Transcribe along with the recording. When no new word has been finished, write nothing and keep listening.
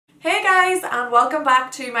guys and welcome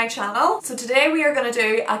back to my channel. So today we are going to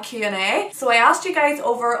do a Q&A. So I asked you guys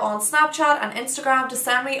over on Snapchat and Instagram to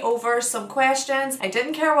send me over some questions. I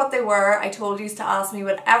didn't care what they were. I told you to ask me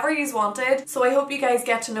whatever you wanted. So I hope you guys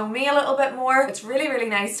get to know me a little bit more. It's really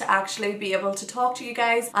nice to actually be able to talk to you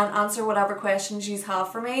guys and answer whatever questions you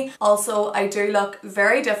have for me. Also, I do look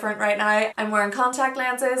very different right now. I'm wearing contact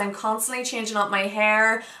lenses. I'm constantly changing up my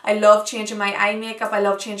hair. I love changing my eye makeup. I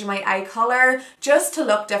love changing my eye color just to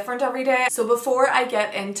look different every day. So before I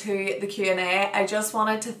get into the Q&A, I just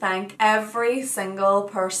wanted to thank every single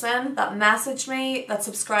person that messaged me, that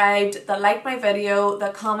subscribed, that liked my video,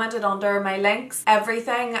 that commented under my links,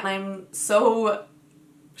 everything. And I'm so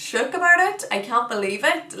shook about it. I can't believe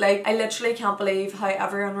it. Like, I literally can't believe how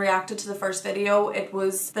everyone reacted to the first video. It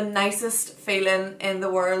was the nicest feeling in the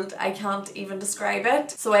world. I can't even describe it.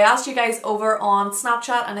 So I asked you guys over on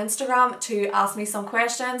Snapchat and Instagram to ask me some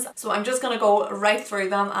questions. So I'm just gonna go right through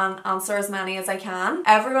them and answer as many as I can.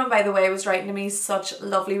 Everyone, by the way, was writing to me such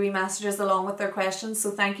lovely wee messages along with their questions. So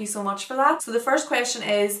thank you so much for that. So the first question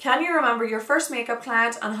is, can you remember your first makeup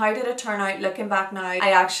client and how did it turn out looking back now?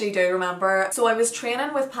 I actually do remember. So I was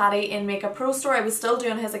training with Paddy in Makeup Pro Store. I was still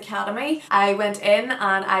doing his academy. I went in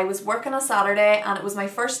and I was working a Saturday and it was my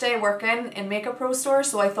first day working in Makeup Pro Store,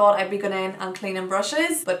 so I thought I'd be going in and cleaning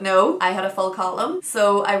brushes, but no, I had a full column.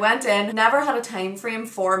 So I went in, never had a time frame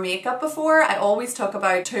for makeup before. I always took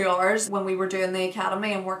about 2 hours when we were doing the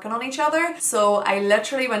academy and working on each other. So I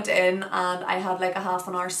literally went in and I had like a half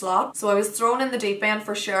an hour slot. So I was thrown in the deep end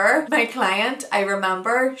for sure. My client, I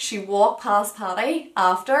remember, she walked past Paddy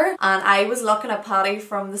after and I was looking at Paddy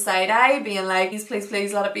from the side eye being like,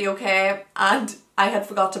 please let it be okay, and I had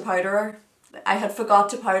forgot to powder her. I had forgot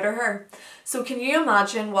to powder her. So can you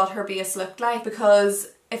imagine what her base looked like? Because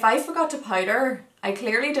if I forgot to powder, I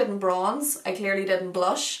clearly didn't bronze, I clearly didn't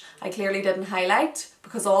blush, I clearly didn't highlight,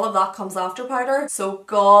 because all of that comes after powder. So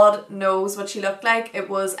God knows what she looked like. It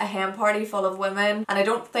was a hen party full of women and I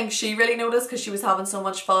don't think she really noticed because she was having so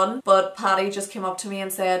much fun, but Paddy just came up to me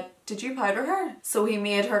and said, did you powder her? So he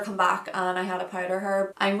made her come back and I had to powder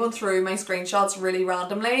her. I'm going through my screenshots really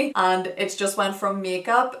randomly and it just went from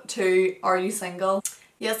makeup to, are you single?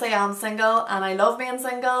 Yes, I am single and I love being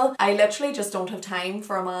single. I literally just don't have time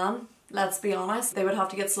for a man. Let's be honest, they would have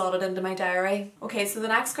to get slotted into my diary. Okay, so the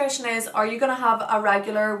next question is, are you going to have a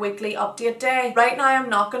regular weekly update day? Right now I'm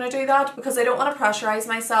not going to do that because I don't want to pressurize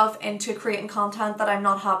myself into creating content that I'm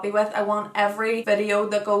not happy with. I want every video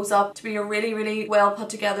that goes up to be a really well put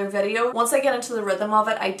together video. Once I get into the rhythm of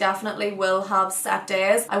it, I definitely will have set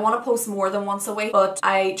days. I want to post more than once a week, but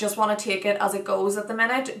I just want to take it as it goes at the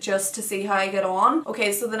minute just to see how I get on.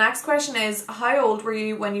 Okay, so the next question is, how old were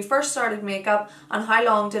you when you first started makeup and how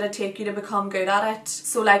long did it take you to become good at it?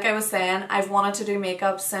 So like I was saying, I've wanted to do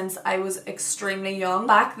makeup since I was extremely young.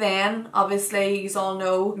 Back then, obviously, you all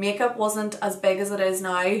know, makeup wasn't as big as it is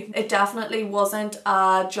now. It definitely wasn't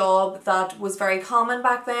a job that was very common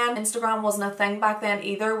back then. Instagram wasn't a thing back then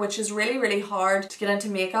either, which is really hard to get into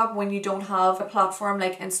makeup when you don't have a platform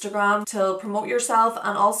like Instagram to promote yourself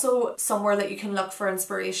and also somewhere that you can look for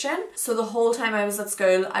inspiration. So the whole time I was at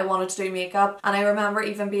school, I wanted to do makeup, and I remember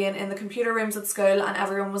even being in the computer rooms at school and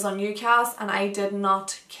everyone was on UCAS and I did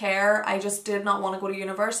not care. I just did not want to go to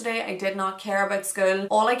university. I did not care about school.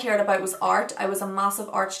 All I cared about was art. I was a massive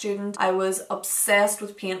art student. I was obsessed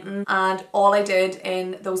with painting and all I did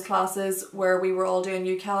in those classes where we were all doing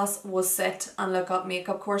UCAS was sit and look up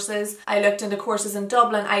makeup courses. I looked into courses in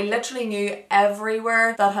Dublin. I literally knew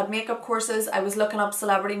everywhere that had makeup courses. I was looking up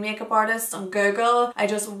celebrity makeup artists on Google. I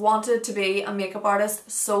just wanted to be a makeup artist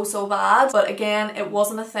so bad, but again, it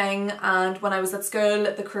wasn't a thing. And when I was at school,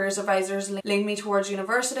 the careers advisors leaned me towards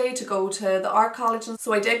university to go to the art college, and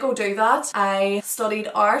so I did go do that. I studied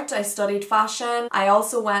art, I studied fashion, I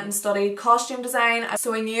also went and studied costume design,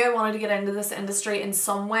 so I knew I wanted to get into this industry in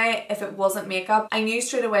some way if it wasn't makeup. I knew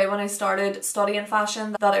straight away when I started studying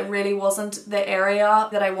fashion that it really wasn't the area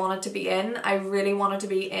that I wanted to be in. I really wanted to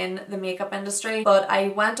be in the makeup industry, but I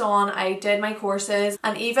went on, I did my courses,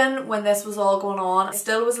 and even when this was all going on, I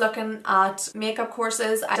still was looking at makeup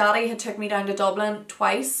courses. Daddy had took me down to Dublin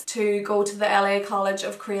twice to go to the LA College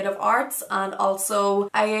of Creative Arts, and also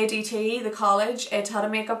IADT, the college, it had a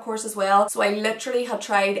makeup course as well. So I literally had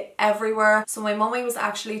tried everywhere. So my mummy was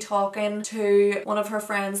actually talking to one of her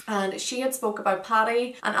friends and she had spoke about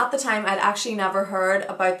Paddy, and at the time I'd actually never heard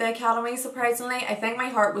about the academy, surprisingly. I think my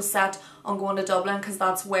heart was set on going to Dublin because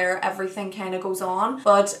that's where everything kind of goes on.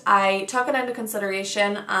 But I took it into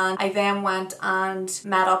consideration and I then went and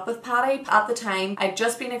met up with Patty. At the time, I'd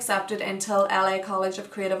just been accepted into LA College of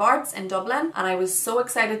Creative Arts in Dublin and I was so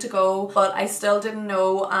excited to go, but I still didn't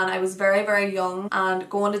know and I was very, very young, and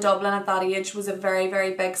going to Dublin at that age was a very,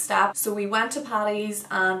 very big step. So we went to Patty's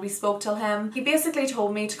and we spoke to him. He basically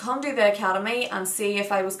told me to come do the academy and see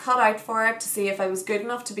if I was cut out for it, to see if I was good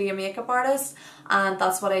enough to be a makeup artist, and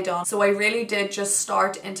that's what I done. So I really did just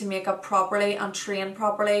start into makeup properly and train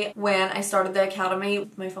properly when I started the academy.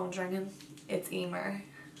 My phone's ringing. It's Emer.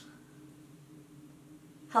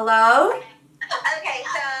 Hello? Okay,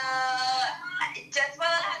 so just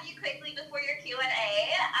want to have you quickly before your Q&A.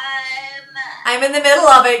 I'm in the middle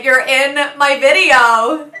of it. You're in my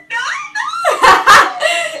video. No,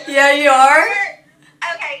 Yeah, you are.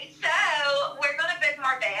 Okay, so we're gonna book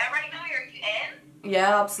Marbella right now. Are you in?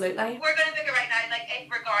 Yeah, absolutely. We're gonna book it right now. Like,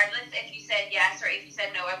 regardless if you said yes or if you said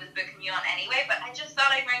no, I was booking you on anyway. But I just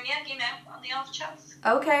thought I'd ring you, you know, on the off chance.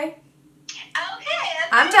 Okay. Okay.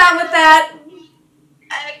 I'm down with that.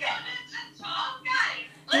 Okay.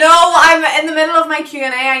 No, I'm in the middle of my Q&A.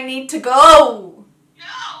 I need to go.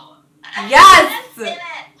 No. Yes. Put us in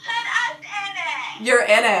it. You're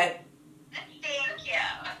in it. Thank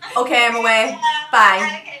you. Okay, I'm away.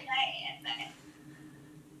 Bye. Okay, bye.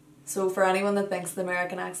 So for anyone that thinks the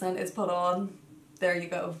American accent is put on, there you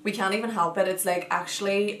go. We can't even help it. It's like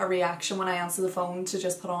actually a reaction when I answer the phone to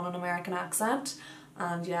just put on an American accent.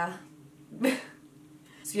 And yeah.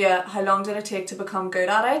 So yeah, how long did it take to become good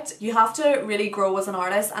at it? You have to really grow as an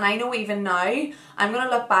artist, and I know even now, I'm going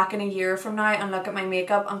to look back in a year from now and look at my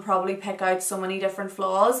makeup and probably pick out so many different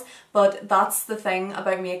flaws, but that's the thing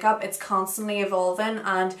about makeup, it's constantly evolving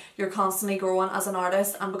and you're constantly growing as an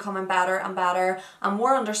artist and becoming better and better and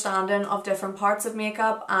more understanding of different parts of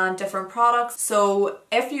makeup and different products. So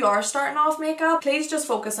if you are starting off makeup, please just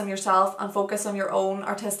focus on yourself and focus on your own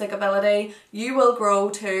artistic ability. You will grow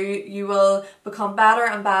too, you will become better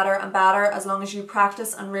and better and better as long as you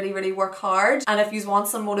practice and really, really work hard. And if you want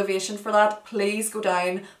some motivation for that, please go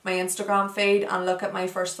down my Instagram feed and look at my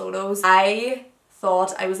first photos. I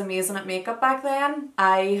thought I was amazing at makeup back then.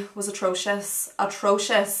 I was atrocious.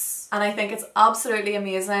 And I think it's absolutely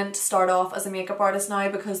amazing to start off as a makeup artist now,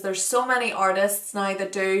 because there's so many artists now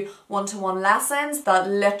that do one-to-one lessons that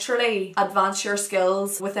literally advance your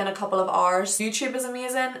skills within a couple of hours. YouTube is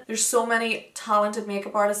amazing. There's so many talented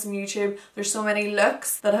makeup artists on YouTube. There's so many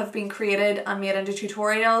looks that have been created and made into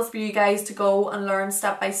tutorials for you guys to go and learn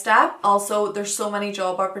step by step. Also, there's so many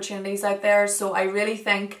job opportunities out there. So I really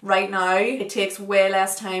think right now it takes way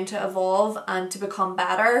less time to evolve and to become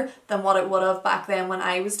better than what it would have back then when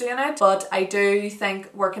I was doing it. But I do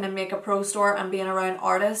think working in Makeup Pro Store and being around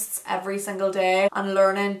artists every single day and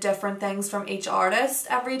learning different things from each artist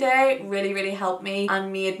every day really, really helped me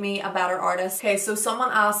and made me a better artist. Okay, so someone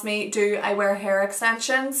asked me, do I wear hair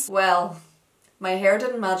extensions? Well, my hair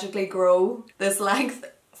didn't magically grow this length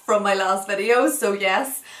from my last video, so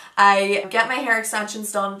yes, I get my hair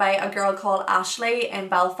extensions done by a girl called Ashley in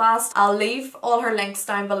Belfast. I'll leave all her links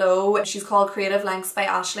down below. She's called Creative Links by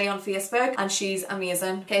Ashley on Facebook and she's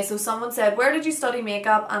amazing. Okay, so someone said, where did you study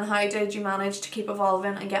makeup and how did you manage to keep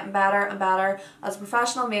evolving and getting better and better as a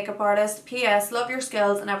professional makeup artist? PS, love your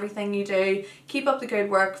skills and everything you do. Keep up the good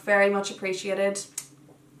work, very much appreciated.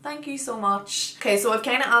 Thank you so much. Okay, so I've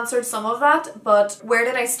kind of answered some of that, but where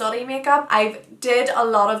did I study makeup? I did a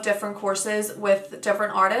lot of different courses with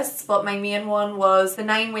different artists, but my main one was the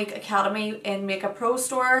 9-week academy in Makeup Pro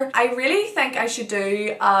Store. I really think I should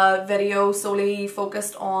do a video solely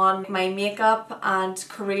focused on my makeup and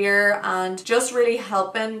career and just really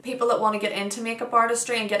helping people that want to get into makeup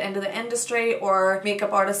artistry and get into the industry or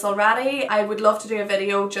makeup artists already. I would love to do a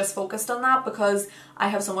video just focused on that because I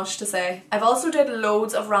have so much to say. I've also did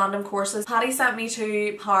loads of random courses. Patty sent me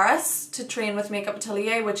to Paris to train with Makeup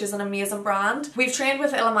Atelier, which is an amazing brand. We've trained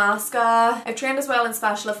with Illamasqua. I've trained as well in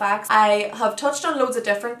special effects. I have touched on loads of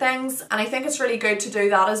different things and I think it's really good to do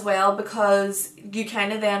that as well because you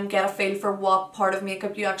kind of then get a feel for what part of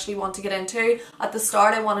makeup you actually want to get into. At the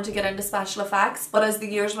start I wanted to get into special effects, but as the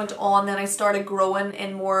years went on then I started growing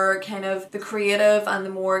in more kind of the creative and the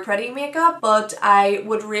more pretty makeup, but I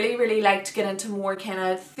would really, really like to get into more kind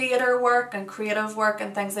of theatre work and creative work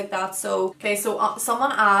and things things like that. So okay, so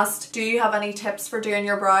someone asked, do you have any tips for doing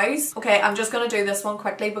your brows? Okay, I'm just gonna do this one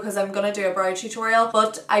quickly because I'm gonna do a brow tutorial,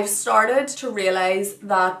 but I've started to realize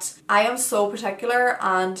that I am so particular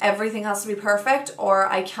and everything has to be perfect or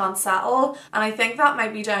I can't settle, and I think that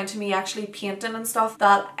might be down to me actually painting and stuff,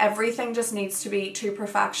 that everything just needs to be to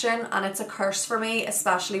perfection, and it's a curse for me,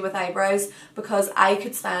 especially with eyebrows, because I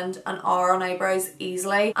could spend an hour on eyebrows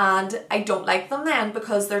easily and I don't like them then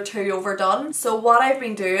because they're too overdone. So what I've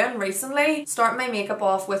been doing recently, starting my makeup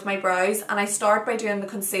off with my brows, and I start by doing the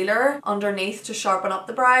concealer underneath to sharpen up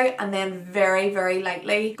the brow, and then very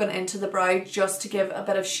lightly going into the brow just to give a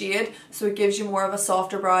bit of shade, so it gives you more of a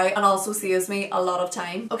softer brow and also saves me a lot of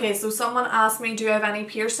time. Okay, so someone asked me, do I have any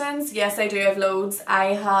piercings? Yes, I do have loads. I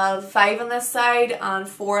have 5 on this side and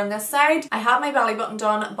 4 on this side. I had my belly button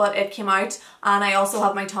done, but it came out, and I also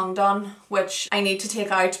have my tongue done, which I need to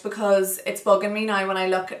take out because it's bugging me now when I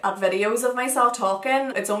look at videos of myself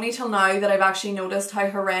talking. It's only till now that I've actually noticed how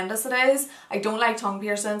horrendous it is. I don't like tongue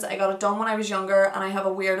piercings. I got it done when I was younger and I have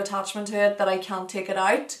a weird attachment to it that I can't take it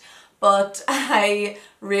out. But I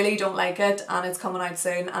really don't like it, and it's coming out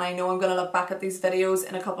soon, and I know I'm going to look back at these videos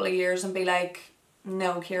in a couple of years and be like,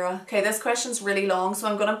 no, Kira. Okay, this question's really long, so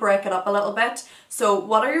I'm going to break it up a little bit. So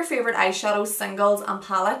what are your favourite eyeshadows, singles and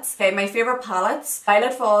palettes? Okay, my favourite palettes: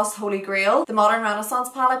 Violet Voss Holy Grail, the Modern Renaissance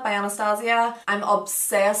palette by Anastasia. I'm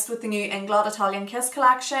obsessed with the new Inglot Italian Kiss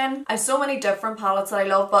collection. I have so many different palettes that I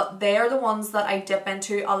love, but they are the ones that I dip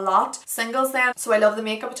into a lot. Singles then, so I love the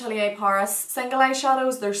Makeup Atelier Paris single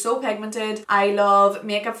eyeshadows. They're so pigmented. I love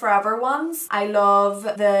Makeup Forever ones. I love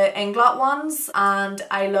the Inglot ones, and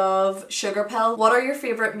I love Sugar Pill. What are your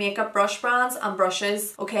favourite makeup brush brands and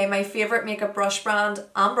brushes? Okay, my favourite makeup brush brand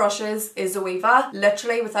and brushes is Zoeva.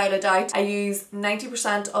 Literally, without a doubt. I use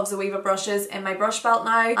 90% of Zoeva brushes in my brush belt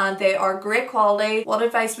now, and they are great quality. What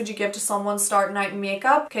advice would you give to someone starting out in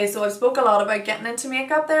makeup? Okay, so I've spoke a lot about getting into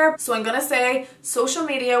makeup there. So I'm gonna say social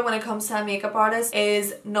media when it comes to a makeup artist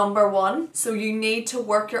is number 1. So you need to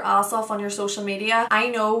work your ass off on your social media. I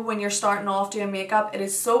know when you're starting off doing makeup, it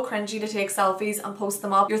is so cringy to take selfies and post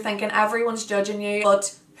them up. You're thinking everyone's judging you,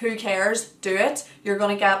 but who cares? Do it. You're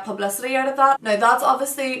going to get publicity out of that. Now that's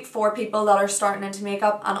obviously for people that are starting into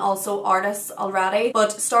makeup and also artists already,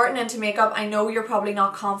 but starting into makeup, I know you're probably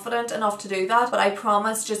not confident enough to do that, but I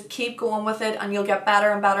promise, just keep going with it and you'll get better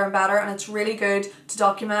and better and better, and it's really good to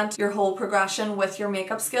document your whole progression with your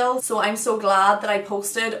makeup skills. So I'm so glad that I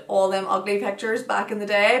posted all them ugly pictures back in the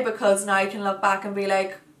day, because now I can look back and be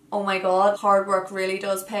like, oh my god, hard work really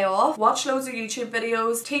does pay off. Watch loads of YouTube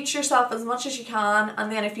videos, teach yourself as much as you can,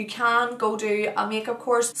 and then if you can, go do a makeup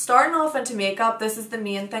course. Starting off into makeup, this is the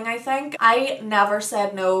main thing I think. I never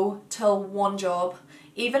said no till one job.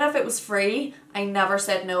 Even if it was free, I never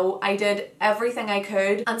said no. I did everything I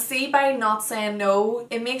could, and see, by not saying no,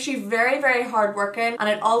 it makes you very hardworking, and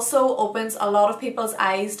it also opens a lot of people's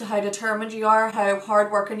eyes to how determined you are, how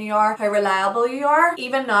hardworking you are, how reliable you are.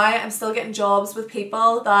 Even now, I'm still getting jobs with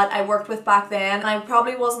people that I worked with back then, and I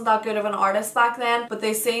probably wasn't that good of an artist back then, but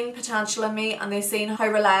they seen potential in me and they seen how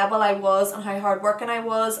reliable I was and how hardworking I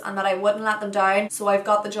was, and that I wouldn't let them down. So I've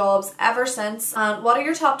got the jobs ever since. And what are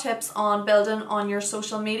your top tips on building on your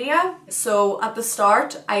social media? So at the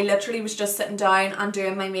start, I literally was just sitting down and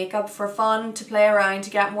doing my makeup for fun, to play around,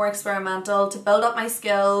 to get more experimental, to build up my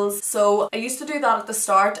skills. So I used to do that at the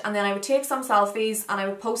start, and then I would take some selfies and I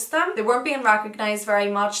would post them. They weren't being recognized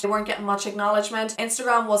very much, they weren't getting much acknowledgement.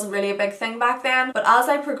 Instagram wasn't really a big thing back then, but as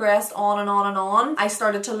I progressed on and on and on, I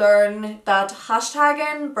started to learn that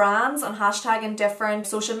hashtagging brands and hashtagging different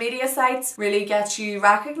social media sites really gets you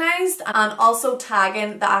recognized, and also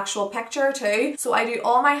tagging the actual picture too. So I do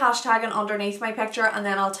all my hashtagging underneath my picture, and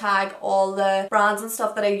then I'll tag all the brands and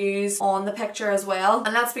stuff that I use on the picture as well.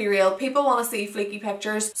 And let's be real, people want to see fleeky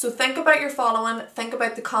pictures, so think about your following, think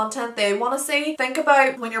about the content they want to see, think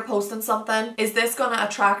about when you're posting something, is this going to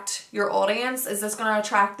attract your audience? Is this going to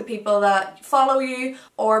attract the people that follow you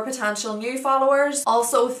or potential new followers?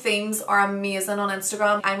 Also, themes are amazing on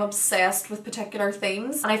Instagram. I'm obsessed with particular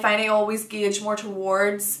themes, and I find I always gauge more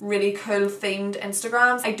towards really cool themed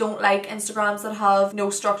Instagrams. I don't like Instagrams that have no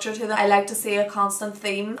structure to them. I like to see a constant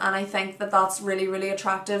theme, and I think that that's really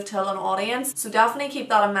attractive to an audience. So definitely keep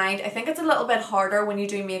that in mind. I think it's a little bit harder when you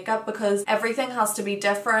do makeup because everything has to be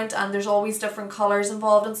different and there's always different colours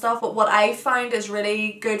involved and stuff, but what I found is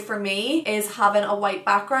really good for me is having a white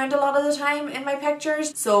background a lot of the time in my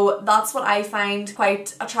pictures. So that's what I find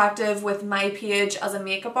quite attractive with my page as a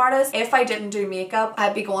makeup artist. If I didn't do makeup,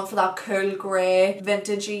 I'd be going for that cool grey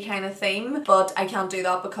vintagey kind of theme, but I can't do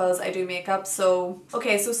that because I do makeup. So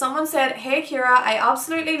okay, so someone said, hey hey Kira, I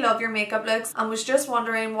absolutely love your makeup looks and was just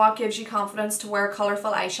wondering what gives you confidence to wear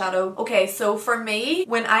colourful eyeshadow. Okay, so for me,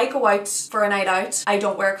 when I go out for a night out, I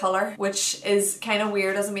don't wear colour, which is kind of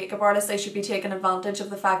weird as a makeup artist. I should be taking advantage of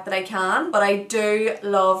the fact that I can, but I do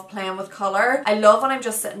love playing with colour. I love when I'm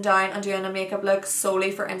just sitting down and doing a makeup look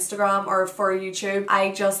solely for Instagram or for YouTube.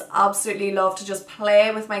 I just absolutely love to just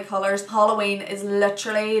play with my colours. Halloween is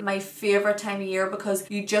literally my favourite time of year because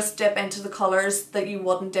you just dip into the colours that you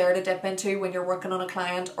wouldn't dare to dip into when you're working on a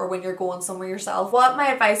client or when you're going somewhere yourself. What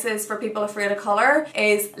my advice is for people afraid of colour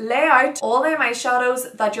is lay out all them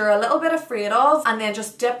eyeshadows that you're a little bit afraid of and then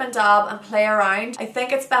just dip and dab and play around. I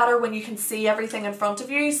think it's better when you can see everything in front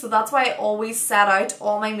of you, so that's why I always set out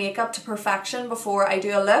all my makeup to perfection before I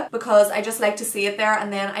do a look, because I just like to see it there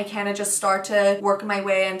and then I kind of just start to work my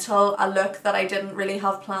way until a look that I didn't really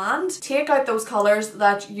have planned. Take out those colours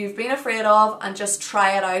that you've been afraid of and just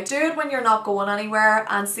try it out. Do it when you're not going anywhere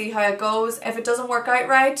and see how it goes. If it doesn't work out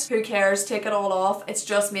right, who cares? Take it all off. It's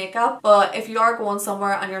just makeup. But if you are going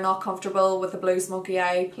somewhere and you're not comfortable with a blue smoky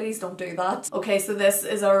eye, please don't do that. Okay, so this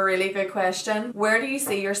is a really good question. Where do you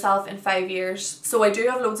see yourself in 5 years? So I do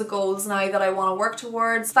have loads of goals now that I want to work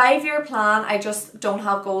towards. 5-year plan, I just don't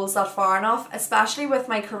have goals that far enough, especially with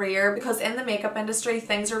my career, because in the makeup industry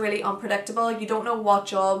things are really unpredictable. You don't know what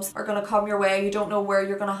jobs are going to come your way. You don't know where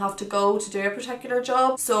you're going to have to go to do a particular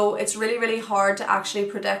job. So it's really hard to actually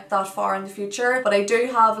predict that far in the future. But I do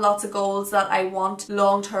have lots of goals that I want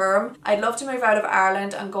long term. I'd love to move out of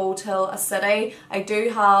Ireland and go to a city. I do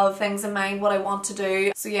have things in mind what I want to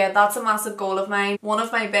do. So yeah, that's a massive goal of mine. One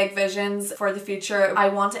of my big visions for the future, I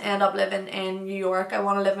want to end up living in New York. I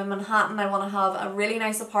want to live in Manhattan. I want to have a really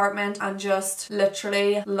nice apartment and just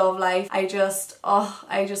literally love life. I just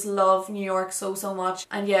love New York so much.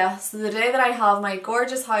 And yeah, so the day that I have my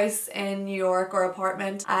gorgeous house in New York or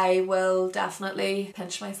apartment, I will definitely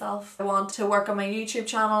pinch myself. I want to work on my YouTube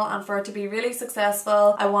channel and for it to be really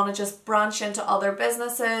successful. I want to just branch into other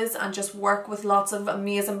businesses and just work with lots of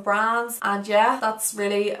amazing brands. And yeah, that's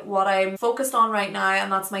really what I'm focused on right now,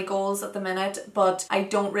 and that's my goals at the minute, but I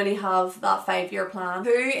don't really have that 5-year plan.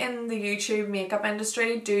 Who in the YouTube makeup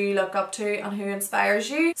industry do you look up to and who inspires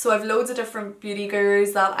you? So I've loads of different beauty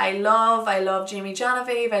gurus that I love. I love Jamie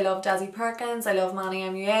Genevieve, I love Desi Perkins, I love Manny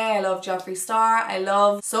MUA, I love Jeffree Star, I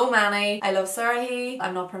love so many. I love Sarahi,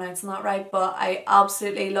 I'm not pronouncing that right, but I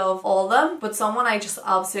absolutely love all of them. But someone I just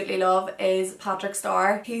absolutely love is Patrick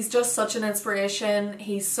Star. He's just such an inspiration.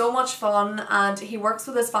 He's so much fun and he works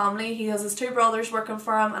with his family. He has his 2 brothers working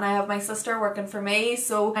for him and I have my sister working for me,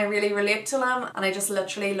 so I really relate to him and I just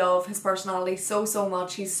literally love his personality so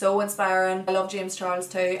much. He's so inspiring. I love James Charles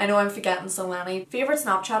too. I know I'm forgetting so many. Favourite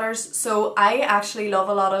Snapchatters? So I actually love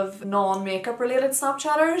a lot of non-makeup related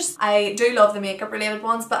Snapchatters. I do love the makeup related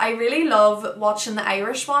ones, but I really love watching the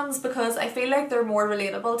Irish ones because I feel like they're more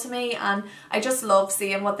relatable to me and I just love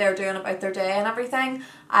seeing what they're doing about their day and everything.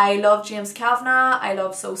 I love James Kavanagh, I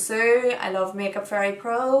love Sosu, I love Makeup Fairy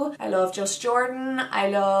Pro, I love Just Jordan, I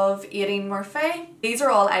love Aideenkatemua. These are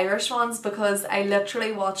all Irish ones because I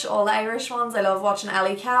literally watch all the Irish ones. I love watching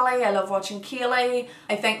Ellie Kelly, I love watching Kaylee.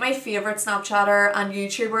 I think my favourite Snapchatter and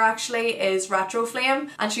YouTuber actually is Retroflame,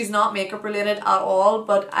 and she's not makeup related at all,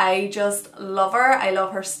 but I just love her. I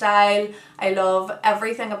love her style. I love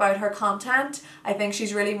everything about her content. I think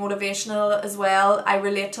she's really motivational as well. I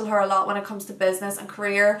relate to her a lot when it comes to business and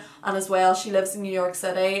career, and as well she lives in New York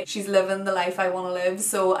City. She's living the life I want to live,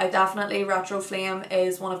 so I definitely, Retroflame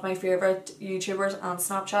is one of my favourite YouTubers and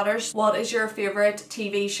Snapchatters. What is your favourite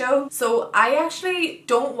TV show? So I actually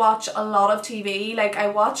don't watch a lot of TV. Like I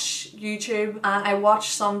watch YouTube and I watch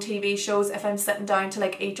some TV shows if I'm sitting down to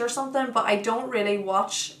like eat or something, but I don't really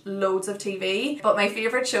watch loads of TV. But my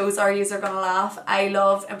favourite shows are, you're gonna laugh, I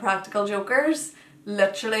love Impractical Jokers.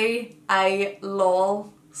 Literally, I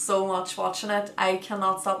lol so much watching it. I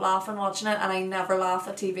cannot stop laughing watching it, and I never laugh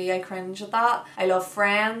at TV. I cringe at that. I love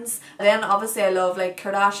Friends. And then obviously I love like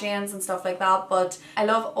Kardashians and stuff like that, but I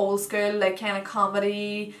love old school like kind of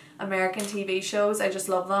comedy American TV shows. I just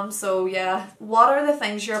love them. So yeah. What are the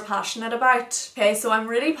things you're passionate about? Okay, so I'm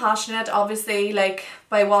really passionate, obviously, like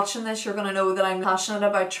by watching this you're gonna know that I'm passionate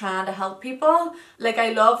about trying to help people. Like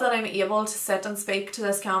I love that I'm able to sit and speak to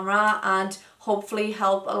this camera and hopefully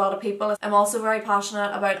help a lot of people. I'm also very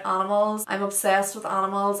passionate about animals. I'm obsessed with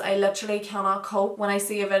animals. I literally cannot cope when I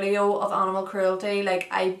see a video of animal cruelty. Like,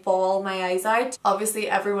 I bawl my eyes out. Obviously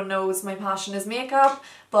everyone knows my passion is makeup,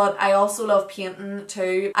 but I also love painting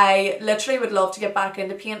too. I literally would love to get back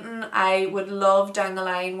into painting. I would love down the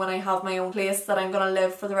line when I have my own place that I'm gonna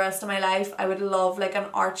live for the rest of my life, I would love like an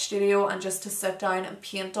art studio and just to sit down and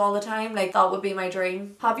paint all the time. Like, that would be my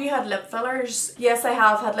dream. Have you had lip fillers? Yes, I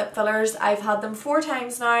have had lip fillers. I've had them 4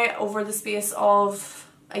 times now over the space of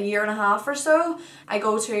a year and a half or so. I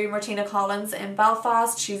go to Martina Collins in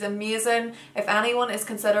Belfast. She's amazing. If anyone is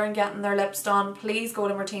considering getting their lips done, please go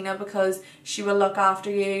to Martina because she will look after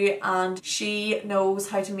you and she knows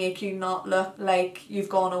how to make you not look like you've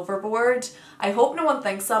gone overboard. I hope no one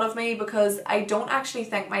thinks that of me because I don't actually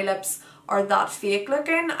think my lips are that fake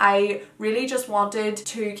looking. I really just wanted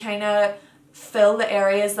to kind of fill the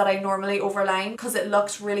areas that I normally overline because it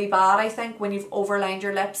looks really bad, I think, when you've overlined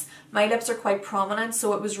your lips. My lips are quite prominent,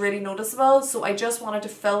 so it was really noticeable, so I just wanted to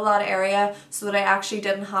fill that area so that I actually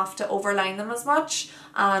didn't have to overline them as much,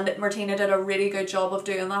 and Martina did a really good job of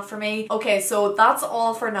doing that for me. Okay, so that's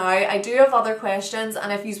all for now. I do have other questions,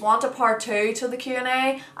 and if you want a part 2 to the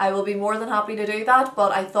Q&A, I will be more than happy to do that,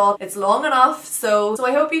 but I thought it's long enough, so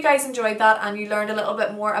I hope you guys enjoyed that and you learned a little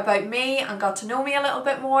bit more about me and got to know me a little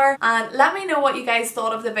bit more. And let me know what you guys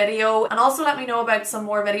thought of the video, and also let me know about some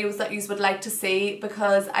more videos that you would like to see,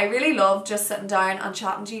 because I really love just sitting down and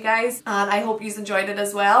chatting to you guys, and I hope you enjoyed it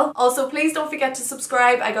as well. Also, please don't forget to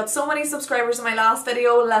subscribe. I got so many subscribers in my last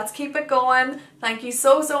video. Let's keep it going. Thank you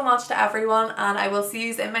so much to everyone, and I will see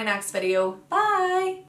you in my next video. Bye!